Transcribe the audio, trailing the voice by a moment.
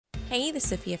Hey, this is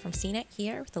Sophia from CNET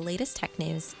here with the latest tech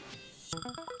news.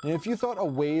 And if you thought a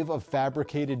wave of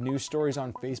fabricated news stories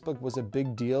on Facebook was a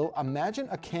big deal, imagine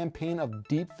a campaign of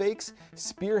deepfakes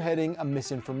spearheading a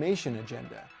misinformation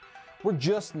agenda. We're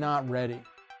just not ready.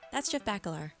 That's Jeff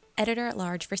Bakalar,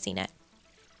 Editor-at-Large for CNET.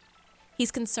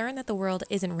 He's concerned that the world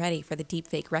isn't ready for the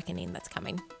deepfake reckoning that's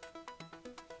coming.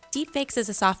 Deepfakes is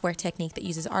a software technique that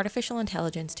uses artificial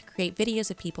intelligence to create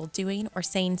videos of people doing or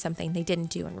saying something they didn't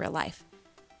do in real life.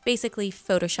 Basically,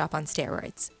 Photoshop on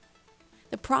steroids.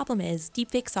 The problem is,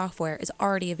 deepfake software is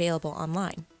already available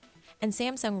online, and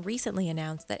Samsung recently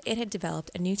announced that it had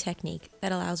developed a new technique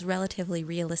that allows relatively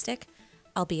realistic,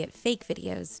 albeit fake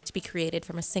videos, to be created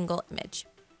from a single image.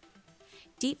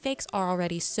 Deepfakes are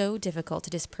already so difficult to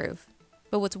disprove,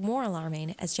 but what's more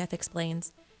alarming, as Jeff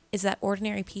explains, is that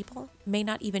ordinary people may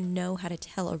not even know how to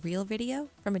tell a real video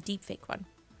from a deepfake one.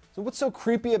 So what's so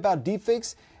creepy about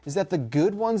deepfakes is that the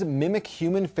good ones mimic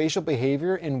human facial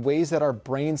behavior in ways that our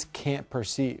brains can't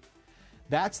perceive.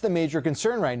 That's the major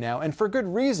concern right now, and for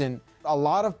good reason. A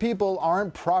lot of people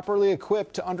aren't properly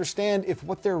equipped to understand if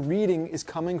what they're reading is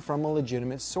coming from a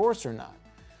legitimate source or not.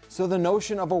 So the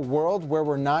notion of a world where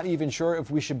we're not even sure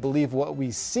if we should believe what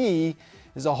we see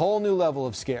is a whole new level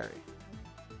of scary.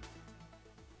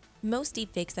 Most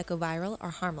deepfakes that go viral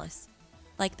are harmless,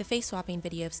 like the face-swapping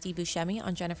video of Steve Buscemi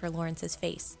on Jennifer Lawrence's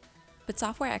face. But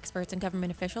software experts and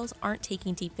government officials aren't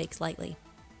taking deepfakes lightly.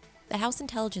 The House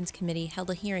Intelligence Committee held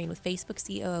a hearing with Facebook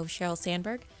COO Sheryl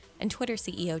Sandberg and Twitter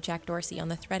CEO Jack Dorsey on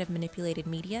the threat of manipulated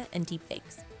media and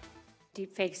deepfakes.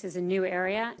 Deepfakes is a new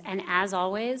area, and as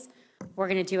always, we're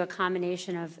going to do a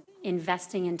combination of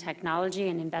investing in technology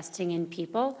and investing in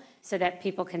people so that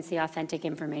people can see authentic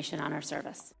information on our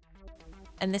service.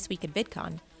 And this week at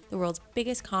VidCon, the world's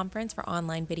biggest conference for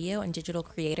online video and digital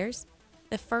creators,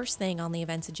 the first thing on the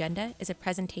event's agenda is a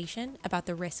presentation about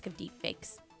the risk of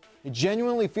deepfakes. It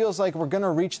genuinely feels like we're going to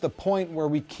reach the point where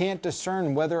we can't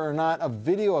discern whether or not a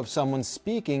video of someone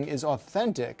speaking is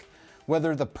authentic,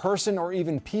 whether the person or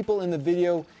even people in the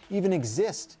video even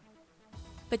exist.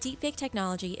 But deepfake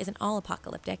technology isn't all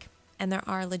apocalyptic, and there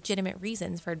are legitimate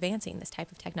reasons for advancing this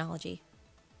type of technology.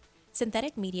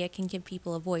 Synthetic media can give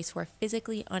people a voice who are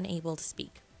physically unable to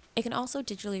speak. It can also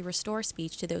digitally restore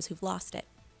speech to those who've lost it.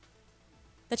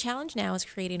 The challenge now is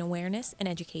creating awareness and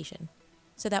education,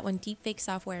 so that when deepfake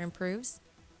software improves,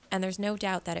 and there's no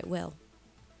doubt that it will,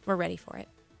 we're ready for it.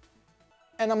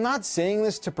 And I'm not saying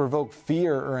this to provoke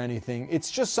fear or anything, it's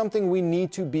just something we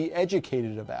need to be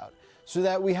educated about, so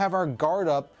that we have our guard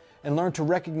up and learn to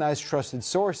recognize trusted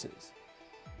sources.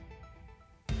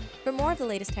 For more of the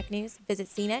latest tech news, visit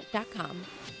cnet.com.